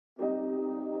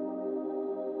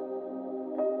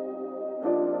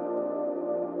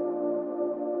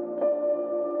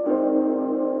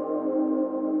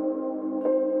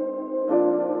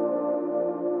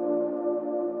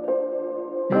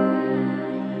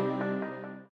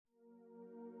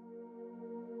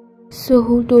So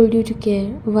who told you to care?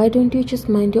 Why don't you just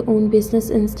mind your own business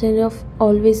instead of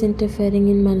always interfering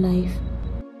in my life?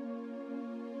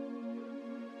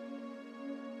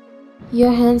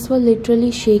 Your hands were literally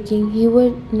shaking. You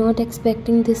were not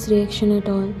expecting this reaction at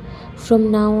all. From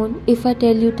now on, if I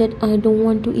tell you that I don't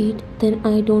want to eat, then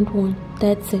I don't want.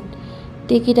 That's it.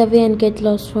 Take it away and get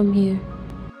lost from here.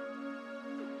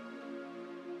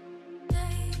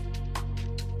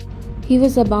 He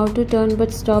was about to turn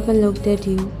but stopped and looked at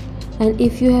you. And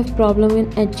if you have problem in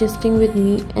adjusting with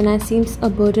me and I seems a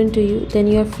burden to you, then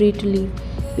you are free to leave.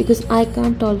 Because I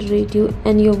can't tolerate you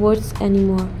and your words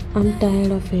anymore. I'm tired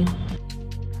of it.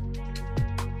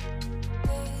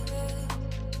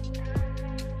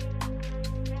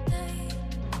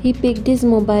 He picked his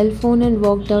mobile phone and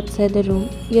walked outside the room.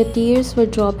 Your tears were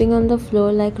dropping on the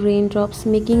floor like raindrops,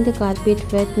 making the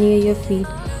carpet wet near your feet.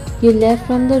 You left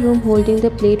from the room holding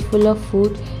the plate full of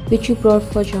food which you brought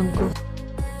for Jungkook.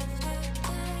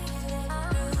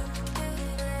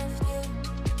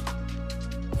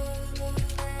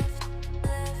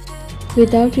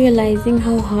 Without realizing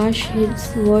how harsh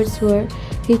his words were,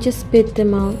 he just spit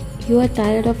them out. You are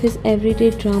tired of his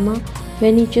everyday drama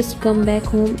when he just comes back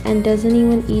home and doesn't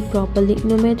even eat properly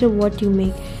no matter what you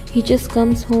make. He just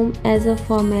comes home as a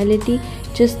formality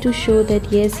just to show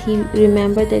that yes, he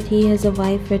remembered that he has a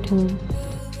wife at home.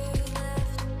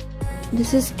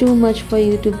 This is too much for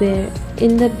you to bear.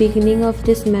 In the beginning of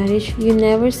this marriage, you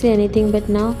never say anything, but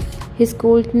now his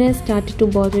coldness started to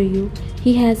bother you.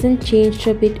 He hasn't changed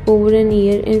a bit over a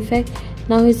year. In fact,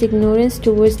 now his ignorance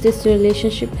towards this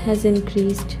relationship has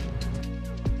increased.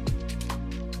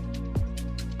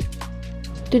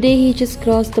 Today he just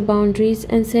crossed the boundaries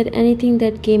and said anything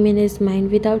that came in his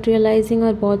mind without realizing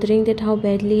or bothering that how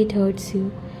badly it hurts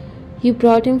you. You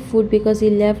brought him food because he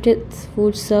left his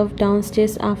food served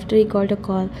downstairs after he got a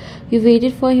call. You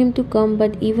waited for him to come,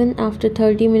 but even after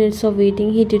 30 minutes of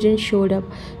waiting, he didn't show up.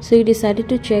 So you decided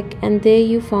to check, and there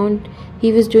you found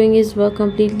he was doing his work,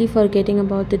 completely forgetting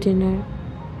about the dinner.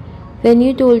 When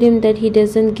you told him that he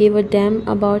doesn't give a damn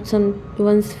about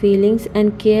someone's feelings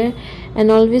and care and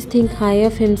always think high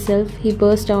of himself, he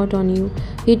burst out on you.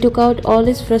 He took out all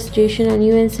his frustration on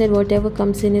you and said whatever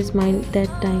comes in his mind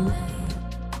that time.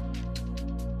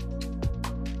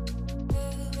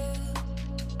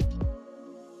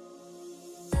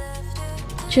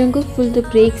 Jungkook pulled the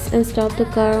brakes and stopped the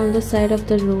car on the side of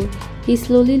the road. He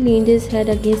slowly leaned his head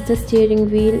against the steering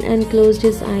wheel and closed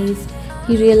his eyes.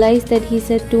 He realized that he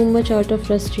said too much out of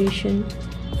frustration.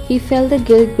 He felt the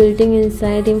guilt building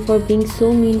inside him for being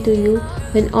so mean to you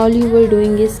when all you were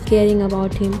doing is caring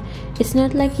about him. It's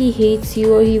not like he hates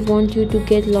you or he wants you to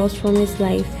get lost from his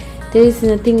life. There is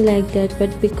nothing like that,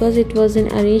 but because it was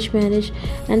an arranged marriage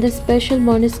and the special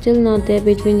bond is still not there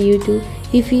between you two,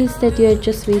 he feels that you are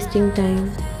just wasting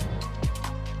time.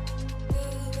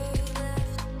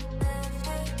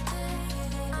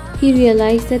 He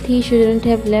realized that he shouldn't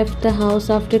have left the house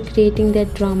after creating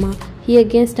that drama. He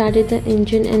again started the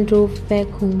engine and drove back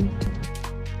home.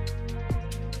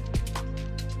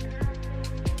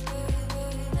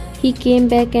 He came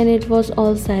back and it was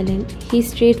all silent. He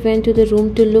straight went to the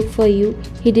room to look for you.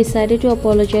 He decided to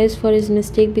apologize for his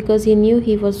mistake because he knew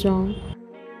he was wrong.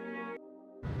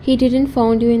 He didn't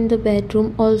find you in the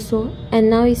bedroom also, and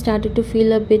now he started to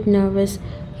feel a bit nervous.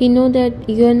 He knew that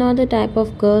you are not the type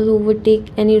of girl who would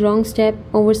take any wrong step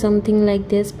over something like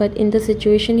this, but in the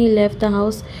situation he left the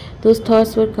house, those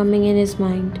thoughts were coming in his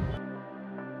mind.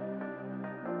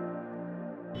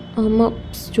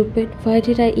 Stupid. Why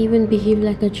did I even behave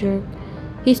like a jerk?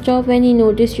 He stopped when he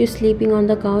noticed you sleeping on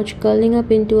the couch, curling up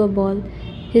into a ball.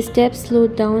 His steps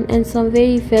slowed down and somewhere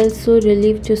he felt so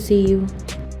relieved to see you.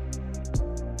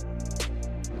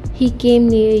 He came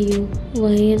near you.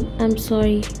 Wayan, I'm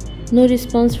sorry. No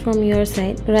response from your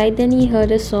side. Right then he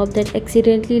heard a sob that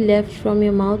accidentally left from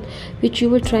your mouth, which you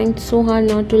were trying so hard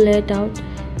not to let out.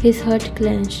 His heart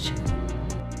clenched.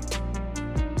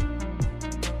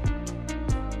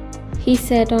 He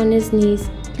sat on his knees.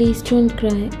 Please don't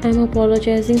cry. I'm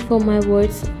apologizing for my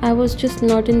words. I was just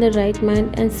not in the right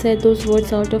mind and said those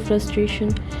words out of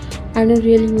frustration. I don't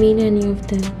really mean any of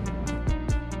them.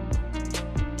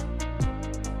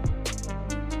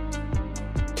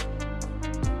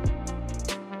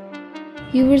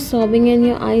 You were sobbing and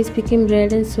your eyes became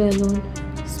red and swollen.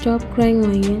 Stop crying,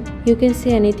 Wayan. You can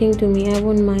say anything to me, I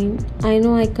won't mind. I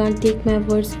know I can't take my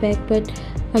words back, but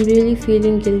I'm really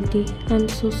feeling guilty. I'm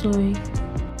so sorry.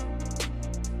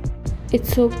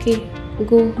 It's okay.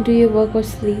 Go, do your work or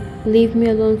sleep. Leave me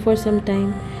alone for some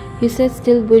time. You said,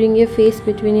 still putting your face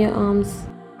between your arms.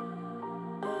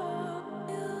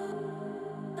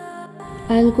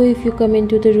 I'll go if you come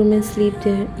into the room and sleep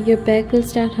there. Your back will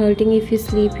start hurting if you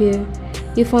sleep here.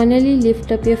 You finally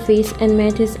lift up your face and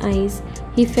met his eyes.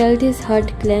 He felt his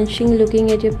heart clenching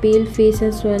looking at your pale face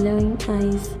and swallowing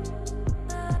eyes.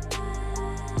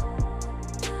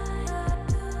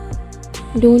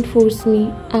 Don't force me.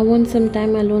 I want some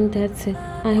time alone, that's it.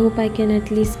 I hope I can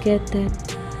at least get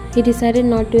that. He decided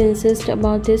not to insist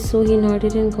about this, so he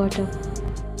nodded and got up.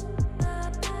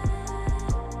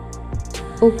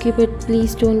 Okay, but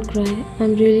please don't cry.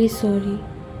 I'm really sorry.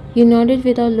 You nodded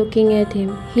without looking at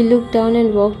him. He looked down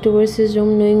and walked towards his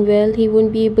room, knowing well he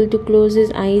wouldn't be able to close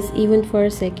his eyes even for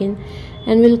a second,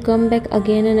 and will come back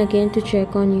again and again to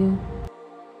check on you.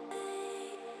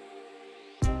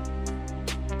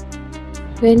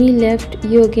 When he left,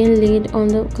 you again laid on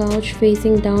the couch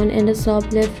facing down and a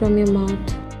sob left from your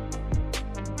mouth.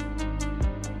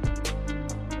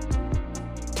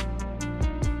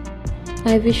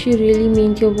 I wish you really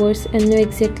meant your words and know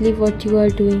exactly what you are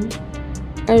doing.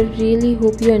 I really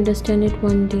hope you understand it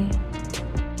one day.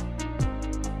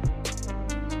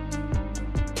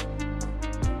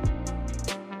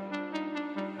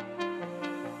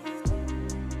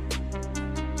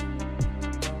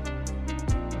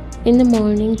 In the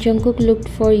morning, Jungkook looked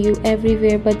for you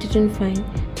everywhere but didn't find.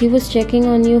 He was checking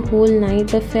on you whole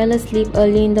night but fell asleep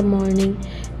early in the morning.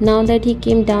 Now that he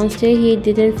came downstairs, he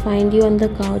didn't find you on the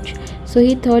couch, so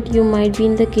he thought you might be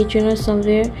in the kitchen or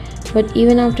somewhere, but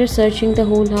even after searching the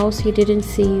whole house, he didn't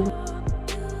see you.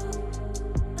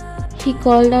 He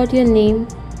called out your name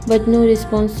but no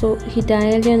response, so he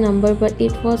dialed your number but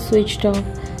it was switched off.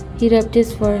 He rubbed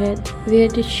his forehead. Where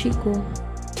did she go?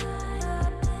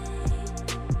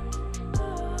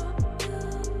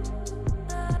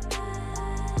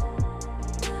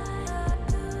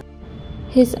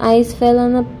 His eyes fell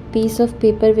on a piece of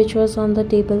paper which was on the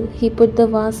table. He put the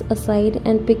vase aside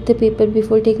and picked the paper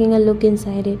before taking a look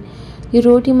inside it. You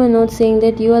wrote him a note saying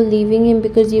that you are leaving him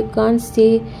because you can't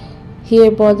stay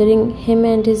here bothering him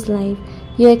and his life.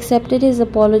 You accepted his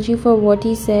apology for what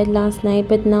he said last night,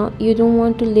 but now you don't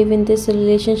want to live in this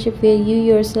relationship where you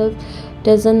yourself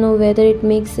doesn't know whether it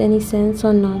makes any sense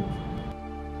or not.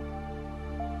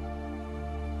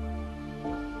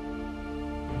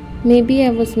 Maybe I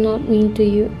was not mean to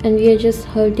you and we are just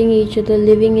hurting each other,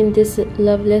 living in this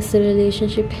loveless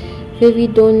relationship where we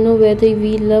don't know whether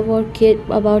we love or care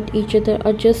about each other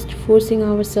or just forcing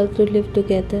ourselves to live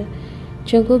together.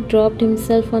 Jungkook dropped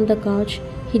himself on the couch.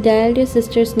 He dialed your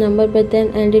sister's number but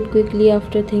then ended quickly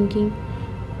after thinking,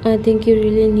 I think you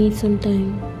really need some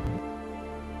time.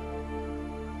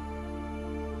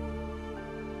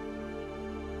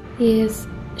 Yes.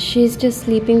 She's just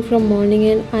sleeping from morning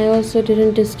and I also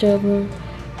didn't disturb her.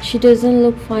 She doesn't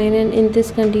look fine and in this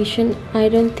condition, I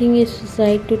don't think it's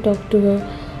right to talk to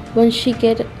her. Once she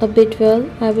gets a bit well,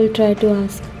 I will try to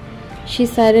ask. She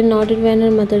sighed and nodded when her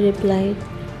mother replied.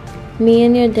 Me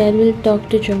and your dad will talk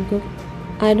to Jungkook.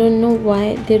 I don't know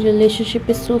why their relationship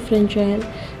is so fragile.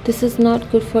 This is not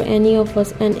good for any of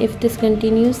us, and if this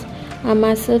continues, I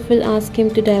myself will ask him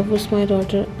to divorce my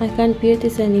daughter. I can't bear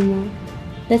this anymore.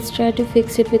 Let's try to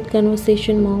fix it with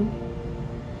conversation, Mom.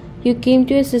 You came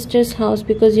to your sister's house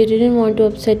because you didn't want to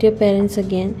upset your parents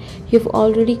again. You've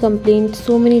already complained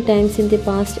so many times in the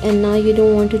past and now you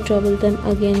don't want to trouble them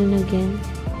again and again.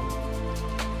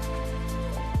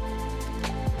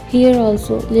 Here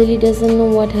also, Lily doesn't know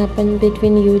what happened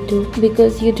between you two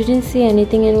because you didn't say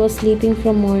anything and was sleeping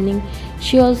from morning.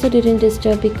 She also didn't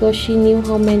disturb because she knew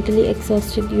how mentally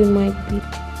exhausted you might be.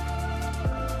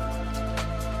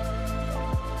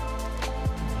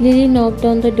 Lily knocked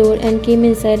on the door and came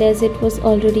inside as it was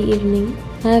already evening.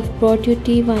 I have brought you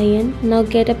tea, Vian. Now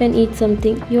get up and eat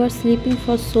something. You are sleeping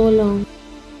for so long.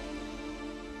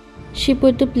 She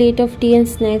put the plate of tea and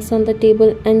snacks on the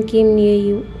table and came near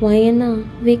you. Vianna,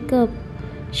 wake up.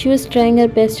 She was trying her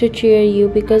best to cheer you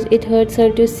because it hurts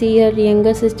her to see her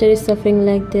younger sister is suffering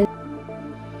like this.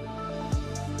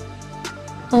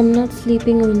 I'm not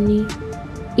sleeping only.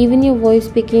 Even your voice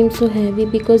became so heavy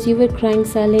because you were crying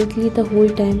silently the whole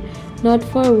time. Not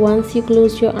for once you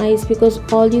closed your eyes because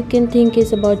all you can think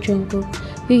is about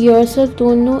Jungkook. You yourself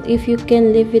don't know if you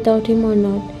can live without him or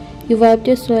not. You wiped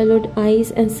your swallowed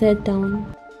eyes and sat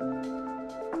down.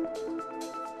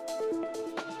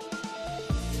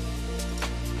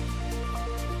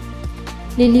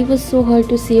 Lily was so hurt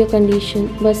to see your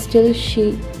condition, but still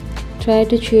she tried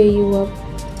to cheer you up.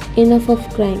 Enough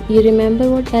of crying. You remember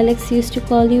what Alex used to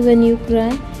call you when you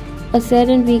cry? A sad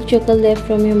and weak chuckle left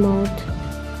from your mouth.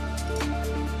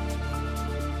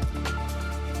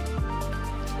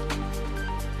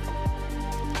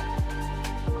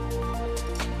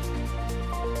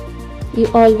 You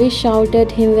always shout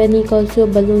at him when he calls you a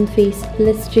balloon face.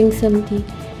 Let's drink some tea.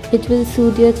 It will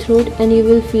soothe your throat and you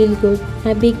will feel good.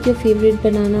 I baked your favorite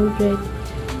banana bread,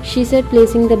 she said,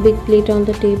 placing the big plate on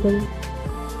the table.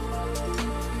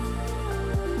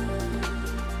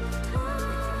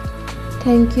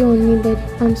 Thank you, only, but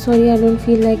I'm sorry I don't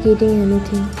feel like eating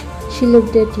anything. She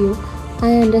looked at you.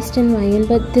 I understand, Ryan,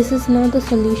 but this is not the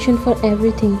solution for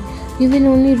everything. You will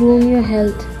only ruin your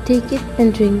health. Take it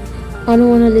and drink. I don't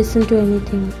want to listen to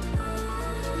anything.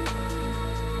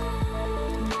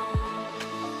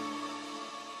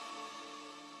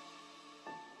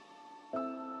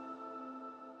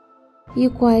 You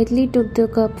quietly took the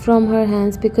cup from her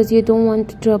hands because you don't want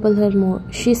to trouble her more,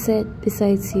 she said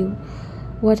besides you.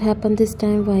 What happened this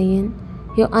time, Ryan?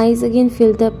 Your eyes again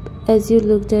filled up as you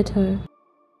looked at her.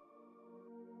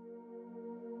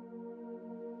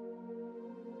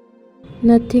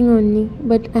 Nothing, only,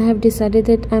 but I have decided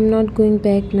that I'm not going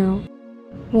back now.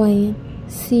 Ryan,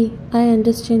 see, I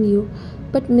understand you,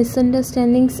 but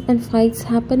misunderstandings and fights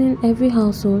happen in every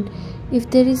household. If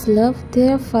there is love,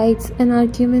 there are fights and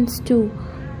arguments too.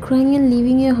 Crying and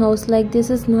leaving your house like this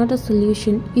is not a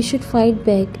solution. You should fight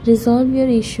back, resolve your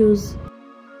issues.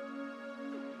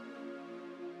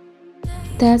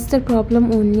 That's the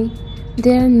problem, only.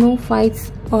 There are no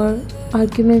fights or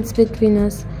arguments between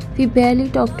us. We barely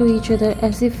talk to each other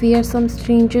as if we are some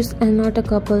strangers and not a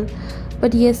couple.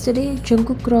 But yesterday,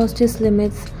 Jungkook crossed his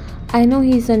limits. I know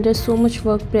he's under so much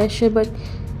work pressure, but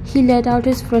he let out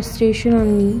his frustration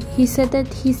on me. He said that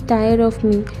he's tired of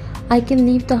me. I can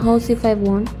leave the house if I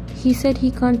want. He said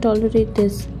he can't tolerate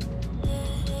this.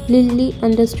 Lily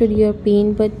understood your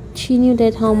pain, but she knew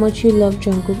that how much you love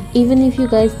Jungkook. Even if you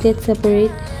guys get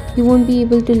separate, you won't be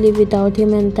able to live without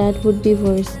him, and that would be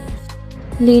worse.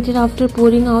 Later, after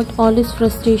pouring out all his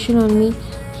frustration on me,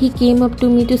 he came up to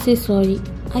me to say sorry.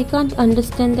 I can't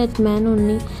understand that man,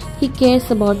 only. He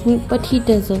cares about me, but he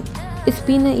doesn't. It's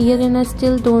been a year and I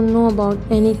still don't know about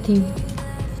anything.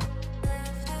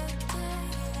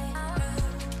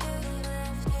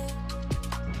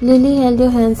 Lily held your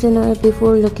hands in her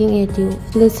before looking at you.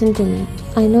 Listen to me.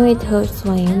 I know it hurts,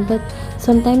 Ryan, but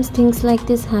sometimes things like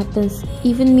this happens.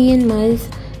 Even me and Miles,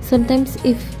 sometimes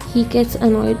if he gets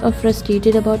annoyed or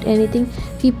frustrated about anything,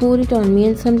 he pour it on me,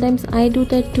 and sometimes I do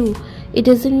that too. It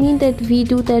doesn't mean that we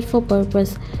do that for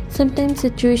purpose. Sometimes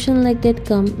situations like that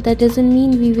come. That doesn't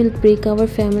mean we will break our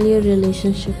family or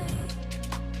relationship.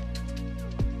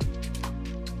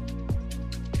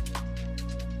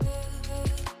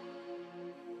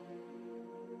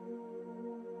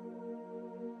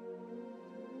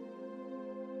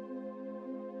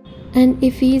 And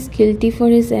if he is guilty for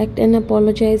his act and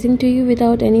apologizing to you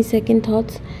without any second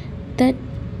thoughts,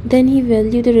 then he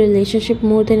values the relationship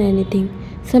more than anything.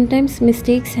 Sometimes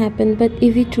mistakes happen, but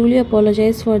if we truly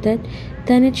apologize for that,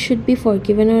 then it should be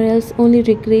forgiven, or else only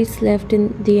regrets left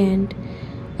in the end.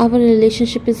 Our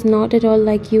relationship is not at all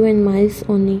like you and Miles,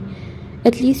 only.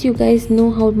 At least you guys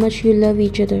know how much you love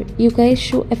each other. You guys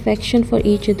show affection for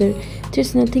each other.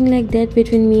 There's nothing like that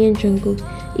between me and Jungkook.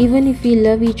 Even if we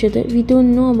love each other, we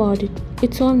don't know about it.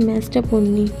 It's all messed up,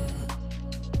 only.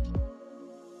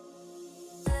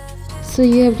 So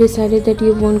you have decided that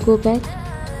you won't go back?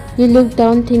 You looked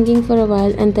down thinking for a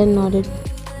while and then nodded.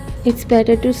 It's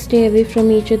better to stay away from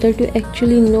each other to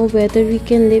actually know whether we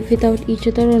can live without each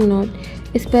other or not.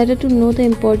 It's better to know the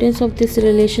importance of this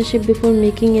relationship before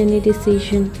making any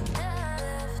decision.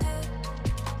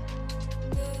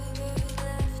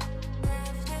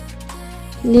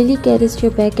 Lily caressed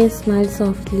your back and smiled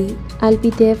softly. I'll be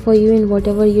there for you in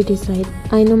whatever you decide.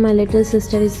 I know my little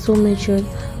sister is so mature.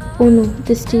 Oh no,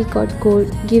 this tea got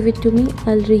cold. Give it to me,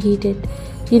 I'll reheat it.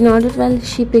 You nodded while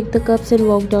she picked the cups and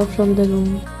walked out from the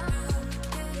room.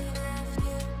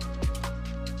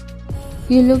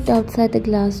 You looked outside the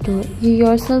glass door. You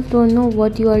yourself don't know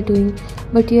what you are doing,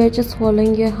 but you are just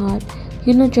following your heart.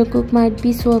 You know Jungkook might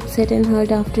be so upset and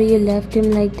hurt after you left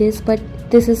him like this, but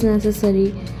this is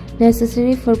necessary.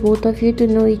 Necessary for both of you to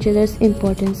know each other's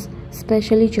importance,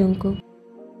 especially Jungkook.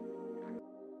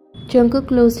 Jungkook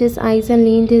closed his eyes and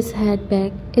leaned his head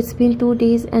back. It's been 2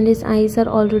 days and his eyes are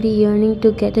already yearning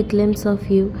to get a glimpse of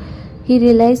you. He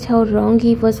realized how wrong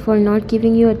he was for not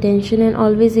giving you attention and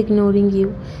always ignoring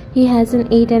you. He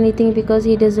hasn't ate anything because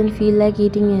he doesn't feel like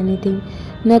eating anything.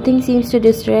 Nothing seems to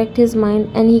distract his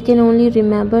mind and he can only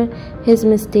remember his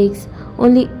mistakes.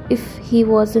 Only if he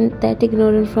wasn't that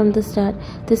ignorant from the start,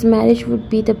 this marriage would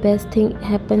be the best thing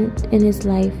happened in his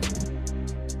life.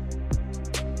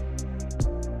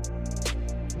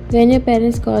 When your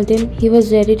parents called him, he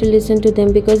was ready to listen to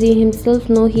them because he himself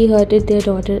knew he hurted their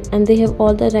daughter and they have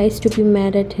all the rights to be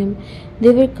mad at him. They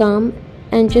were calm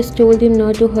and just told him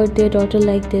not to hurt their daughter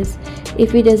like this.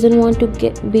 If he doesn't want to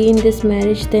be in this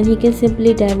marriage, then he can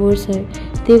simply divorce her.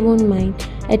 They won't mind.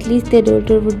 At least their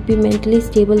daughter would be mentally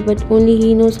stable, but only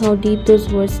he knows how deep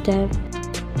those words stab.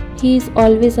 He is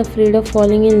always afraid of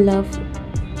falling in love,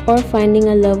 or finding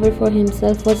a lover for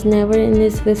himself was never in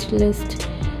his wish list,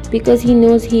 because he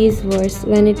knows he is worse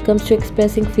when it comes to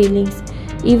expressing feelings.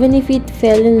 Even if he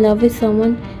fell in love with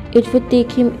someone, it would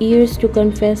take him years to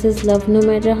confess his love, no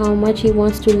matter how much he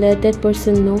wants to let that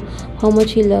person know how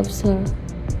much he loves her.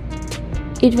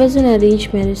 It was an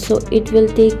arranged marriage, so it will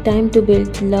take time to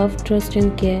build love, trust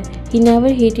and care. He never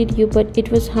hated you, but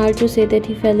it was hard to say that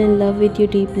he fell in love with you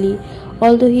deeply.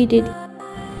 Although he did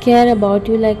care about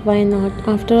you, like why not?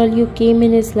 After all, you came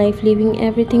in his life leaving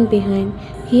everything behind.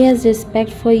 He has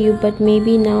respect for you, but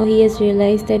maybe now he has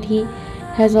realized that he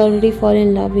has already fallen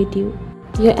in love with you.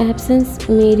 Your absence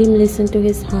made him listen to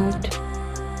his heart.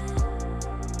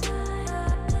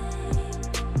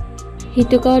 He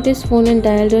took out his phone and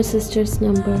dialed her sister's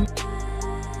number.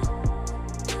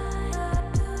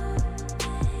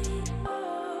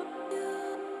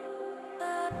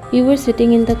 You were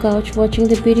sitting in the couch watching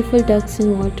the beautiful ducks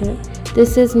in water.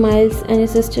 This is Miles and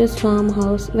his sister's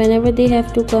farmhouse. Whenever they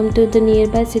have to come to the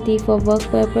nearby city for work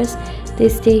purpose, they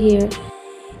stay here.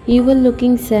 You were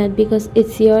looking sad because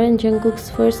it's your and Jungkook's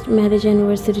first marriage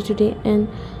anniversary today, and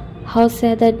how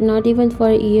sad that not even for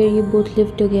a year you both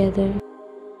lived together.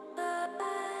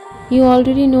 You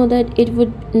already know that it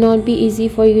would not be easy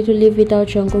for you to live without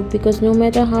Jungkook, because no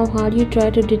matter how hard you try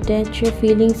to detach your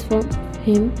feelings from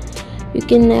him, you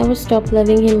can never stop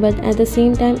loving him, but at the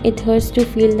same time it hurts to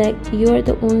feel like you are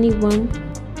the only one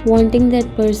wanting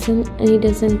that person and he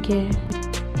doesn't care.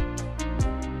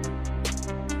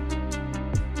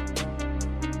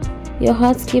 Your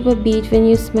heart skipped a beat when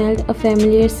you smelled a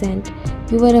familiar scent.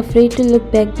 You were afraid to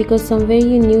look back because somewhere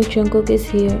you knew Jungkook is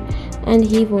here, and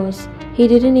he was. He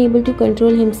didn't able to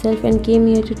control himself and came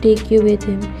here to take you with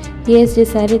him. He has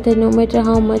decided that no matter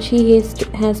how much he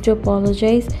has to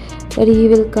apologize, but he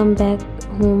will come back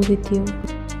home with you.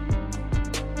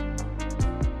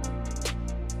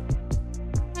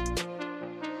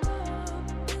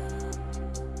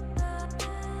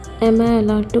 Am I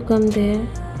allowed to come there?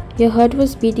 Your heart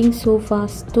was beating so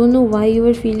fast. Don't know why you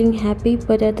were feeling happy,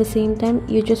 but at the same time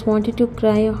you just wanted to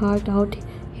cry your heart out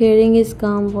hearing his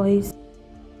calm voice.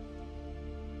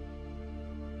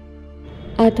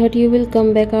 I thought you will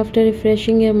come back after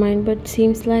refreshing your mind, but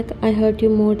seems like I hurt you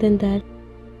more than that.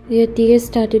 Your tears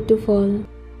started to fall.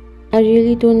 I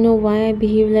really don't know why I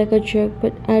behave like a jerk,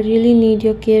 but I really need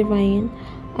your care, Ryan.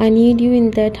 I need you in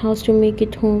that house to make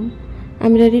it home.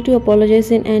 I'm ready to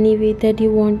apologize in any way that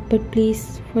you want, but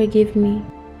please forgive me.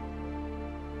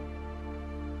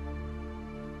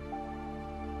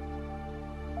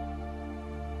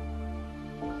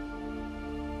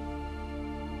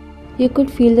 You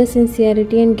could feel the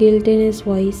sincerity and guilt in his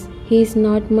voice. He is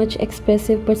not much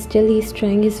expressive, but still he is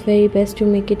trying his very best to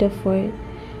make it up for it.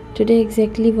 Today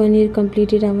exactly 1 year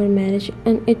completed our marriage,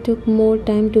 and it took more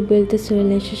time to build this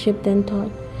relationship than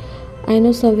thought. I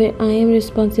know somewhere I am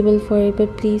responsible for it,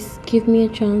 but please give me a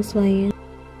chance, Ryan.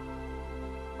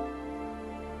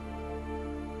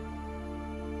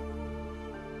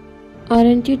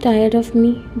 Aren't you tired of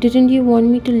me? Didn't you want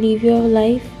me to leave your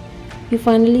life? You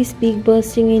finally speak,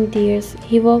 bursting in tears.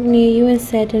 He walked near you and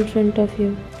sat in front of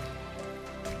you.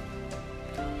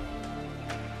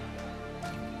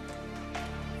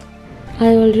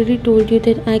 I already told you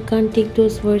that I can't take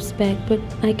those words back, but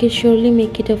I can surely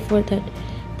make it up for that.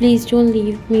 Please don't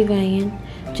leave me, Ryan.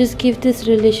 Just give this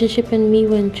relationship and me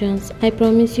one chance. I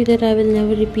promise you that I will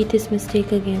never repeat this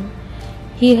mistake again.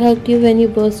 He hugged you when you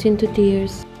burst into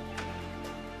tears.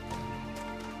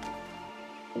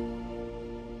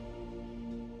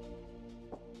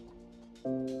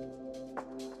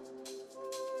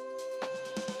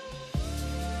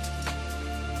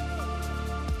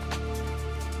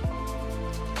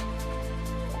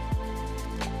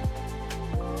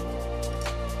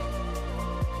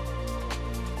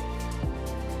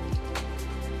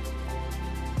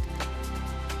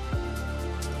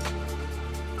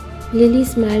 Lily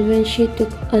smiled when she took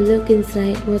a look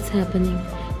inside what's happening.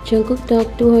 Jungkook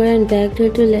talked to her and begged her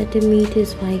to let him meet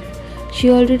his wife. She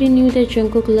already knew that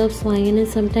Jungkook loves Ryan, and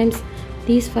sometimes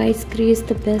these fights create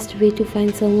the best way to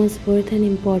find someone's worth and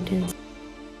importance.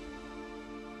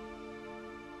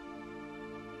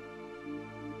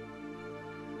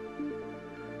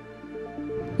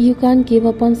 You can't give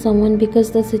up on someone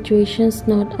because the situation's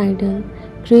not ideal.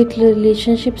 Great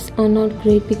relationships are not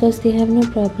great because they have no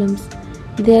problems.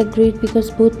 They are great because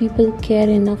both people care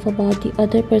enough about the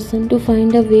other person to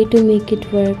find a way to make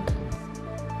it work.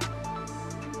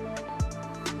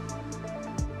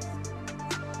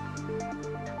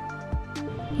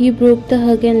 You broke the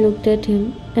hug and looked at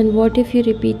him. And what if you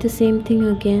repeat the same thing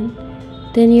again?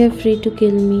 Then you are free to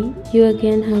kill me. You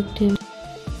again hugged him.